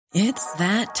It's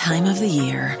that time of the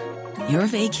year. Your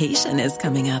vacation is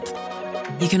coming up.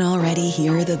 You can already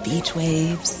hear the beach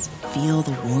waves, feel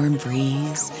the warm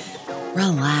breeze,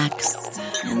 relax,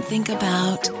 and think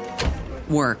about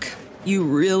work. You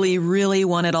really, really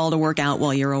want it all to work out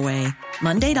while you're away.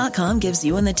 Monday.com gives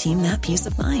you and the team that peace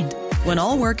of mind. When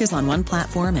all work is on one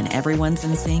platform and everyone's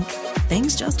in sync,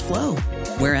 things just flow.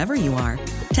 Wherever you are,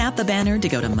 tap the banner to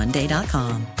go to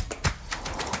Monday.com.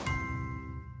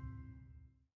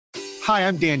 Hi,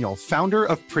 I'm Daniel, founder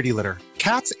of Pretty Litter.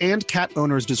 Cats and cat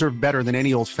owners deserve better than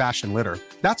any old-fashioned litter.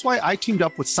 That's why I teamed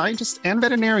up with scientists and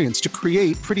veterinarians to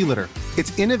create Pretty Litter.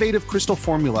 Its innovative crystal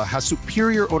formula has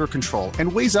superior odor control and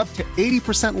weighs up to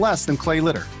 80% less than clay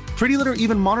litter. Pretty Litter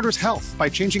even monitors health by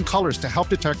changing colors to help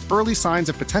detect early signs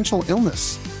of potential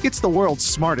illness. It's the world's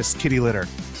smartest kitty litter.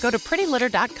 Go to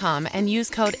prettylitter.com and use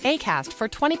code ACAST for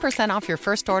 20% off your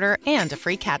first order and a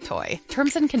free cat toy.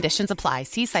 Terms and conditions apply.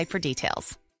 See site for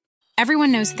details.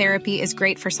 Everyone knows therapy is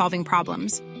great for solving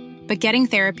problems, but getting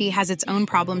therapy has its own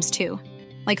problems too,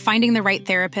 like finding the right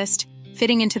therapist,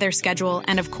 fitting into their schedule,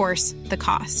 and of course, the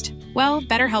cost. Well,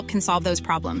 BetterHelp can solve those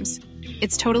problems.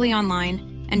 It's totally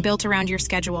online and built around your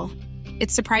schedule.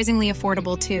 It's surprisingly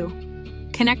affordable too.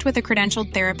 Connect with a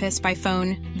credentialed therapist by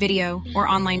phone, video, or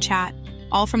online chat,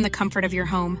 all from the comfort of your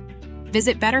home.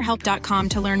 Visit BetterHelp.com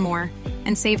to learn more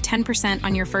and save 10%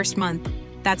 on your first month.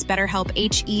 That's BetterHelp,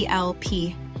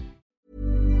 H-E-L-P.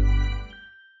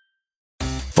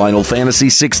 Final Fantasy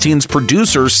XVI's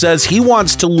producer says he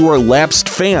wants to lure lapsed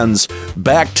fans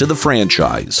back to the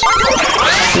franchise.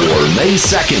 For May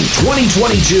 2nd,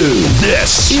 2022,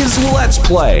 this is Let's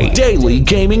Play Daily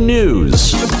Gaming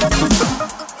News.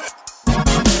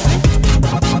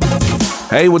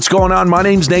 Hey, what's going on? My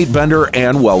name's Nate Bender,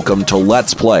 and welcome to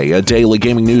Let's Play, a daily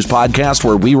gaming news podcast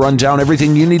where we run down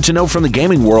everything you need to know from the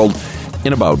gaming world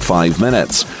in about 5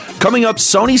 minutes. Coming up,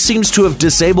 Sony seems to have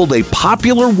disabled a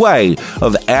popular way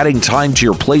of adding time to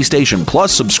your PlayStation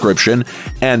Plus subscription,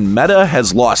 and Meta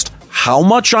has lost how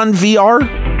much on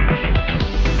VR?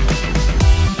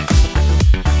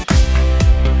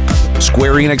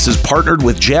 Square Enix has partnered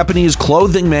with Japanese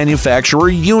clothing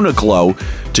manufacturer Uniqlo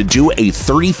to do a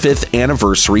 35th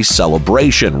anniversary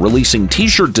celebration, releasing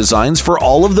t-shirt designs for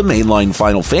all of the mainline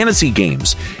Final Fantasy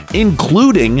games,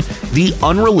 including the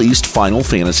unreleased Final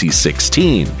Fantasy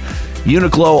XVI.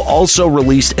 Uniqlo also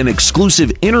released an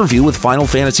exclusive interview with Final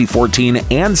Fantasy XIV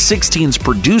and XVI's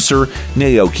producer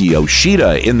Naoki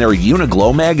Yoshida in their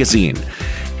Uniqlo magazine.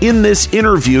 In this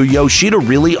interview, Yoshida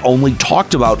really only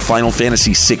talked about Final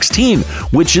Fantasy XVI,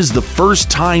 which is the first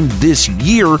time this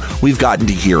year we've gotten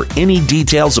to hear any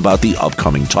details about the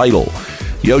upcoming title.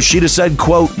 Yoshida said,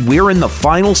 quote, "We're in the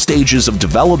final stages of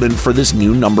development for this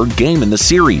new numbered game in the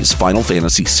series, Final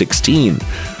Fantasy XVI.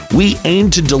 We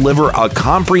aim to deliver a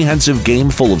comprehensive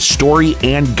game full of story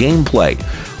and gameplay.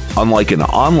 Unlike an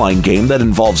online game that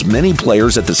involves many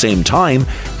players at the same time,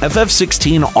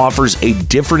 FF16 offers a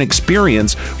different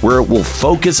experience where it will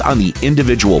focus on the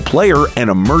individual player and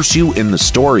immerse you in the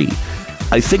story.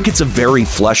 I think it's a very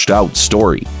fleshed out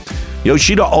story."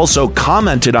 Yoshida also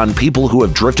commented on people who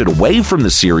have drifted away from the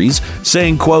series,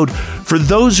 saying, quote, "For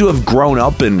those who have grown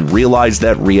up and realized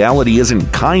that reality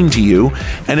isn't kind to you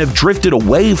and have drifted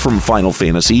away from Final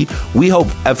Fantasy, we hope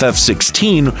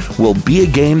FF16 will be a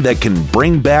game that can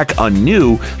bring back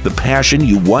anew the passion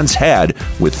you once had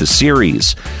with the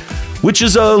series." Which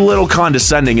is a little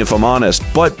condescending if I'm honest,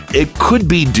 but it could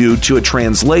be due to a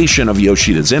translation of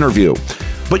Yoshida's interview.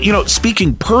 But,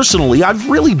 speaking personally, I've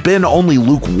really been only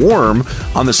lukewarm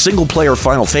on the single-player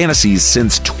Final Fantasies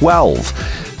since 12.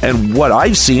 And what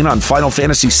I've seen on Final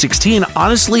Fantasy XVI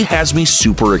honestly has me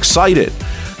super excited.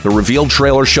 The revealed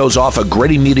trailer shows off a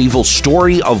gritty medieval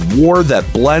story of war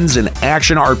that blends an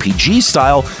action RPG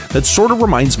style that sort of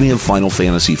reminds me of Final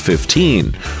Fantasy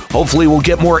XV. Hopefully we'll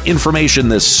get more information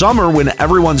this summer when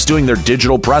everyone's doing their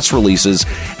digital press releases,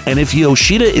 and if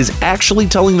Yoshida is actually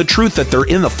telling the truth that they're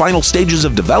in the final stages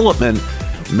of development,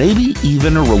 maybe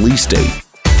even a release date.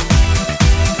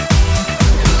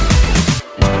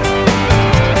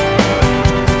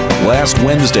 Last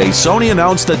Wednesday, Sony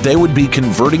announced that they would be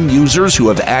converting users who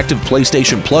have active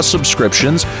PlayStation Plus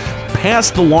subscriptions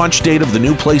past the launch date of the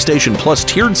new PlayStation Plus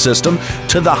tiered system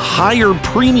to the higher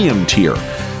premium tier.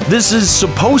 This is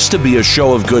supposed to be a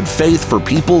show of good faith for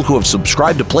people who have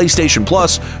subscribed to PlayStation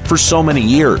Plus for so many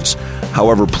years.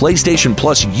 However, PlayStation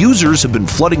Plus users have been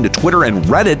flooding to Twitter and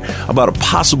Reddit about a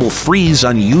possible freeze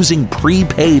on using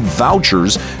prepaid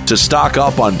vouchers to stock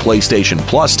up on PlayStation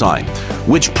Plus time,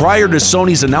 which prior to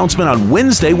Sony's announcement on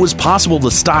Wednesday was possible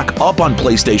to stock up on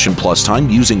PlayStation Plus time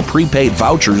using prepaid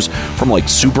vouchers from like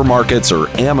supermarkets or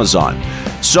Amazon.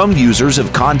 Some users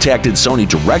have contacted Sony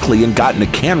directly and gotten a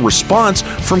canned response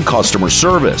from customer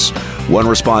service. One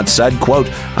response said, quote,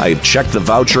 "I have checked the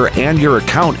voucher and your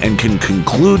account and can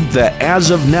conclude that as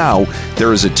of now,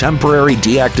 there is a temporary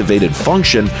deactivated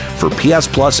function for PS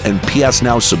Plus and PS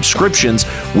Now subscriptions,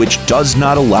 which does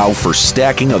not allow for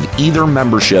stacking of either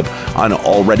membership on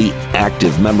already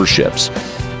active memberships,"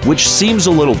 which seems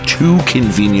a little too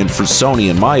convenient for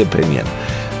Sony in my opinion.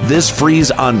 This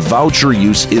freeze on voucher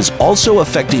use is also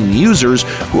affecting users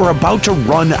who are about to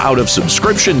run out of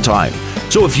subscription time.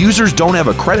 So if users don't have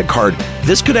a credit card,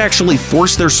 this could actually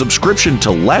force their subscription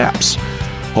to lapse.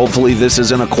 Hopefully this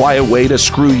isn't a quiet way to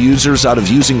screw users out of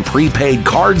using prepaid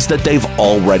cards that they've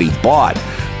already bought.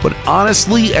 But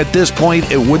honestly, at this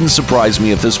point, it wouldn't surprise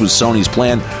me if this was Sony's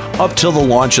plan up till the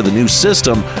launch of the new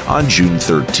system on June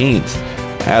 13th.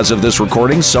 As of this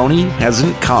recording, Sony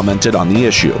hasn't commented on the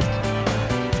issue.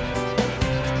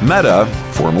 Meta,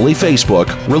 formerly Facebook,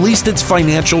 released its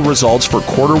financial results for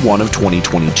Q1 of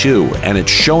 2022, and it's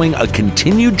showing a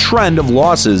continued trend of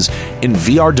losses in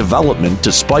VR development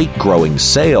despite growing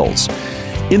sales.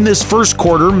 In this first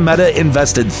quarter, Meta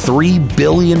invested $3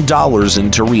 billion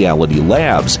into Reality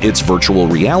Labs, its virtual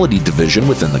reality division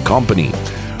within the company.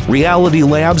 Reality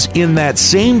Labs in that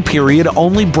same period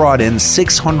only brought in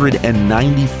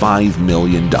 $695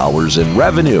 million in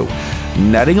revenue,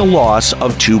 netting a loss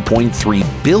of $2.3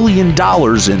 billion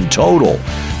in total.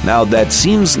 Now, that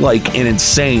seems like an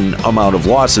insane amount of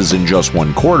losses in just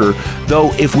one quarter,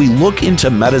 though if we look into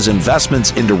Meta's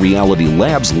investments into Reality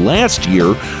Labs last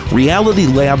year, Reality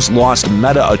Labs lost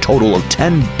Meta a total of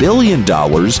 $10 billion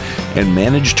and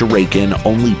managed to rake in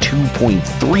only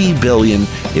 $2.3 billion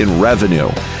in revenue.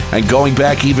 And going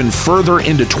back even further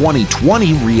into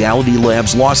 2020, Reality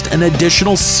Labs lost an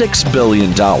additional $6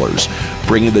 billion,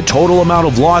 bringing the total amount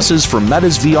of losses for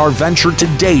Meta's VR venture to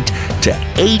date to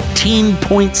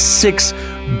 $18.6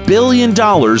 billion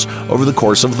over the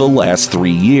course of the last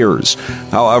 3 years.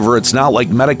 However, it's not like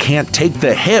Meta can't take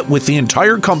the hit, with the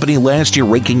entire company last year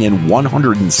raking in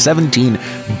 $117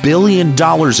 billion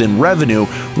in revenue,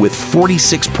 with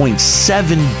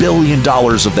 $46.7 billion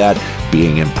of that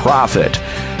being in profit.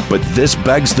 But this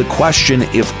begs the question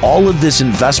if all of this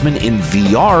investment in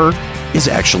VR is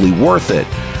actually worth it.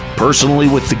 Personally,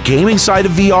 with the gaming side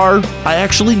of VR, I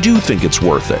actually do think it's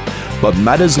worth it. But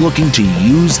Meta's looking to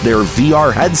use their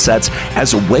VR headsets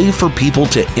as a way for people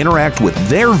to interact with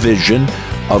their vision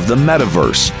of the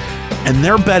metaverse. And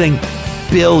they're betting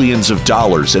billions of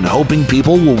dollars and hoping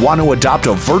people will want to adopt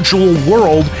a virtual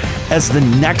world as the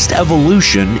next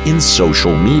evolution in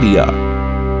social media.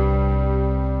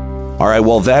 All right,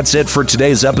 well, that's it for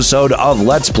today's episode of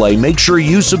Let's Play. Make sure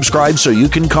you subscribe so you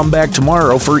can come back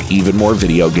tomorrow for even more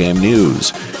video game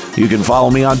news. You can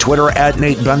follow me on Twitter at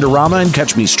Nate Benderama and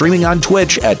catch me streaming on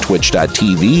Twitch at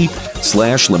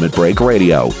twitch.tv/Limit Break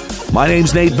Radio. My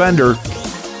name's Nate Bender.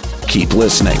 Keep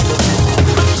listening.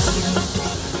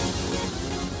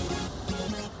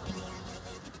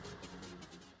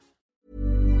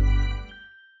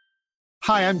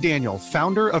 Hi, I'm Daniel,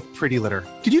 founder of Pretty Litter.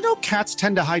 Did you know cats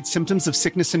tend to hide symptoms of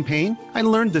sickness and pain? I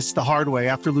learned this the hard way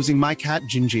after losing my cat,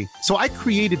 Gingy. So I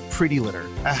created Pretty Litter,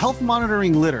 a health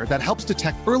monitoring litter that helps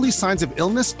detect early signs of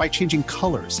illness by changing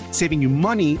colors, saving you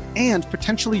money and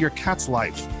potentially your cat's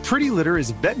life. Pretty Litter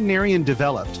is veterinarian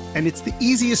developed, and it's the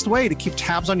easiest way to keep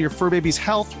tabs on your fur baby's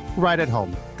health right at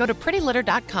home. Go to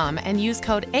prettylitter.com and use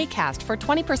code ACAST for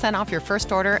 20% off your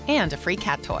first order and a free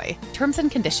cat toy. Terms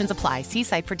and conditions apply. See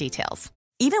site for details.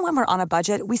 Even when we're on a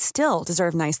budget, we still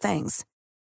deserve nice things.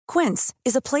 Quince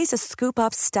is a place to scoop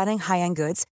up stunning high-end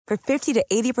goods for 50 to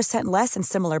 80% less than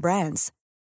similar brands.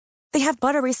 They have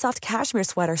buttery soft cashmere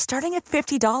sweaters starting at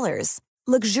 $50,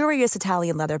 luxurious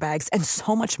Italian leather bags, and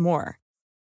so much more.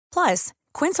 Plus,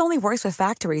 Quince only works with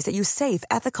factories that use safe,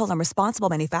 ethical, and responsible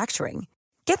manufacturing.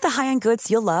 Get the high-end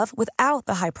goods you'll love without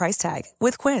the high price tag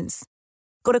with Quince.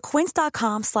 Go to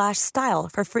quince.com/style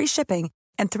for free shipping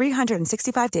and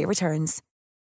 365-day returns.